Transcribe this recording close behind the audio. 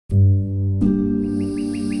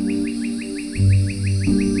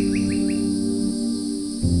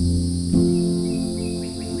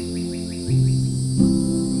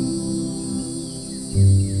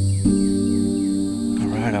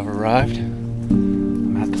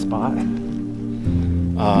spot.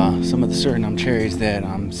 Some of the Surinam cherries that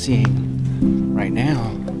I'm seeing right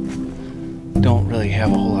now don't really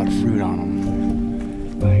have a whole lot of fruit on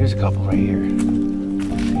them. But here's a couple right here.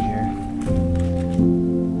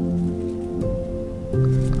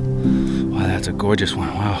 Wow, that's a gorgeous one.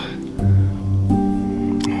 Wow.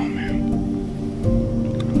 Oh man.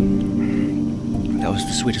 That was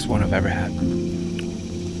the sweetest one I've ever had.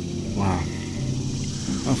 Wow.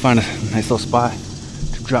 I'll find a nice little spot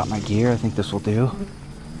to drop my gear. I think this will do.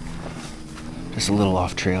 Just a little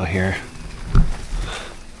off trail here.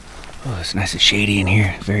 Oh, it's nice and shady in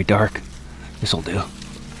here. Very dark. This will do.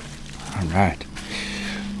 All right.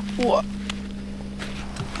 What?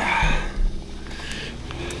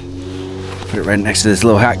 Put it right next to this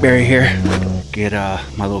little hackberry here. Get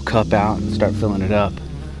my little cup out and start filling it up.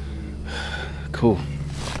 Cool.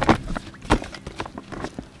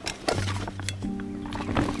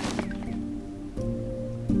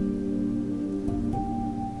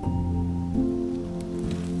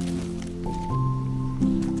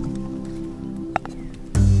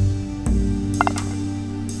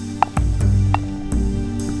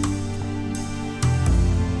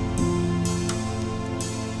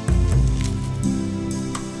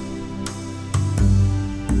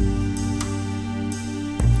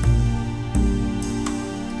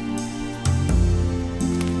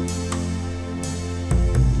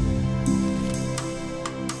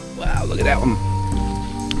 Wow, look at that one.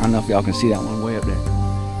 I don't know if y'all can see that one way up there.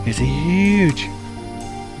 It's huge.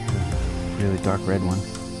 Really dark red one.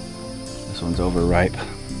 This one's overripe.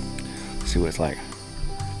 Let's see what it's like.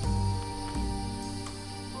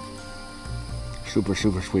 Super,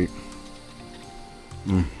 super sweet.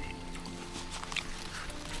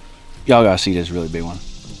 Y'all gotta see this really big one.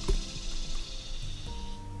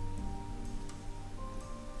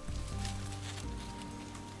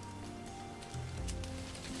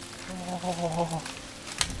 Oh,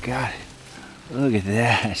 God, look at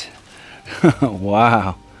that.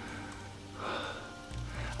 Wow.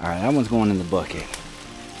 All right, that one's going in the bucket.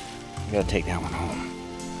 I gotta take that one home.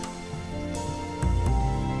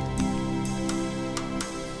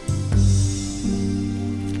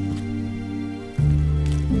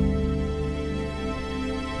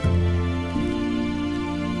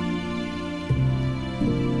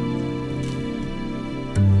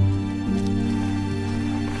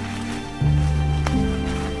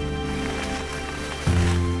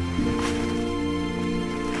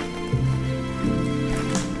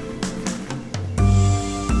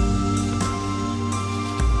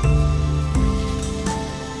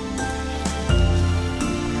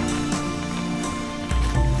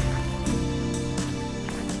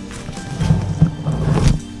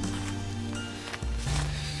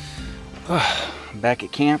 Back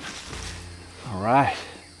at camp. All right,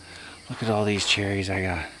 look at all these cherries I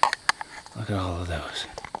got. Look at all of those.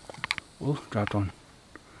 Oh, dropped one.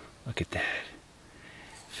 Look at that.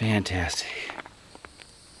 Fantastic.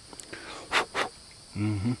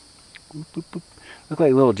 Boop, boop, boop. Look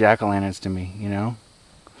like little jack-o'-lanterns to me, you know.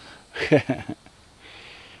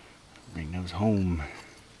 Bring those home.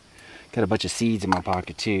 Got a bunch of seeds in my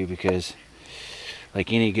pocket too, because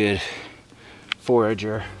like any good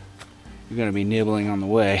forager, you're gonna be nibbling on the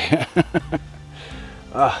way.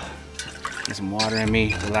 Get some water in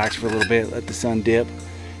me, relax for a little bit, let the sun dip,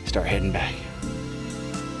 start heading back.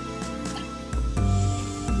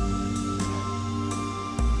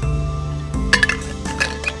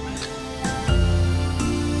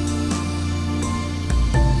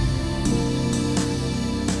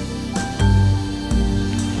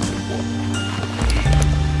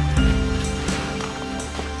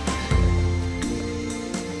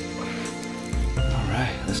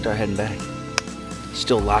 Let's start heading back.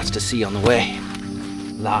 Still lots to see on the way.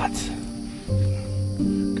 Lots.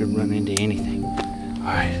 Could run into anything. All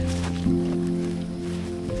right.